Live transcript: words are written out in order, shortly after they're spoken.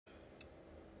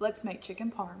Let's make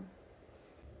chicken parm.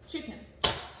 Chicken.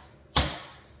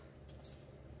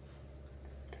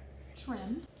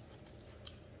 Trimmed.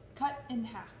 Cut in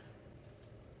half.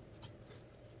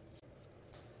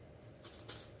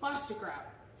 Plastic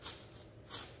wrap.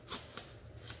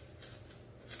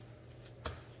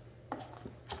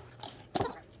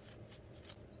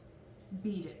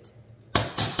 Beat it.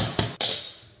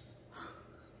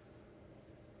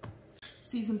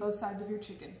 Season both sides of your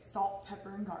chicken. Salt,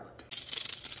 pepper, and garlic.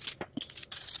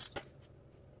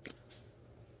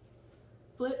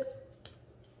 Flip,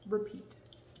 repeat.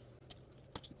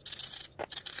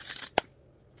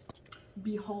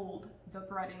 Behold the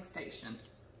breading station.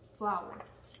 Flour,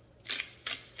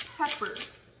 pepper,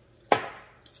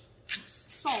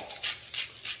 salt,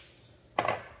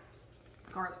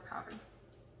 garlic powder.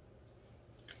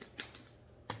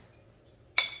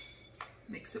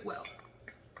 Mix it well.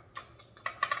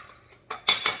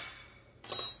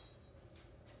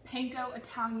 Panko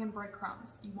Italian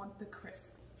breadcrumbs. You want the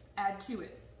crisp. Add to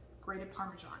it grated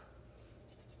Parmesan.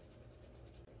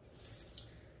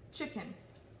 Chicken,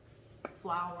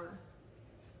 flour,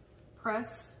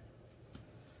 press,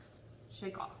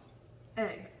 shake off.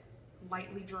 Egg,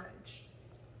 lightly dredge.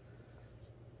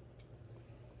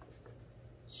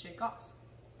 Shake off.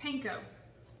 Panko,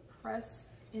 press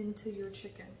into your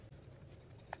chicken.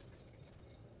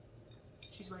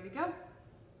 She's ready to go.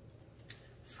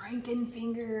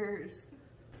 Frankenfingers.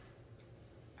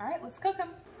 All right, let's cook them.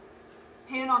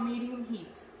 Pan on medium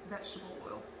heat, vegetable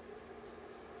oil.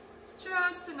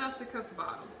 Just enough to cook the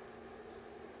bottom.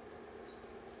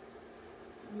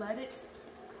 Let it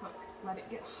cook. Let it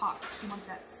get hot. You want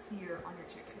that sear on your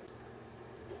chicken.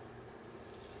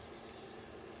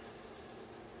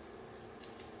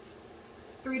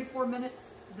 Three to 4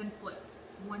 minutes, then flip.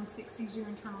 160 is your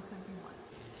internal temp you want.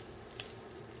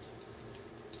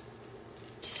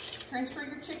 Transfer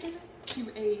your chicken to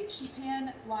a sheet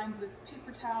pan lined with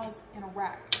paper towels and a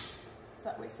rack, so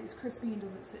that way it stays crispy and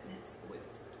doesn't sit in its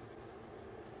oils.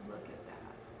 Look at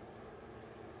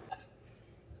that.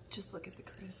 Just look at the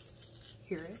crisp.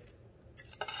 Hear it?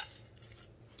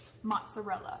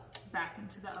 Mozzarella back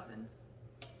into the oven.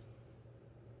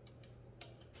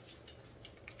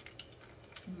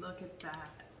 Look at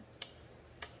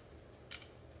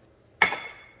that.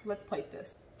 Let's plate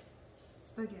this.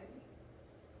 Spaghetti.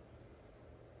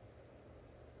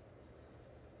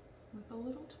 With a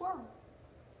little twirl.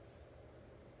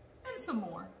 And some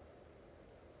more.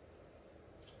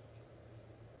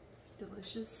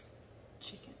 Delicious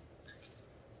chicken.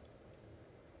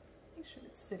 Make sure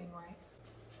it's sitting right.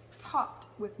 Topped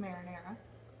with marinara.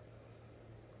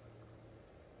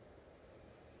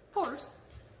 Of course,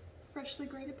 freshly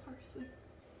grated parsley.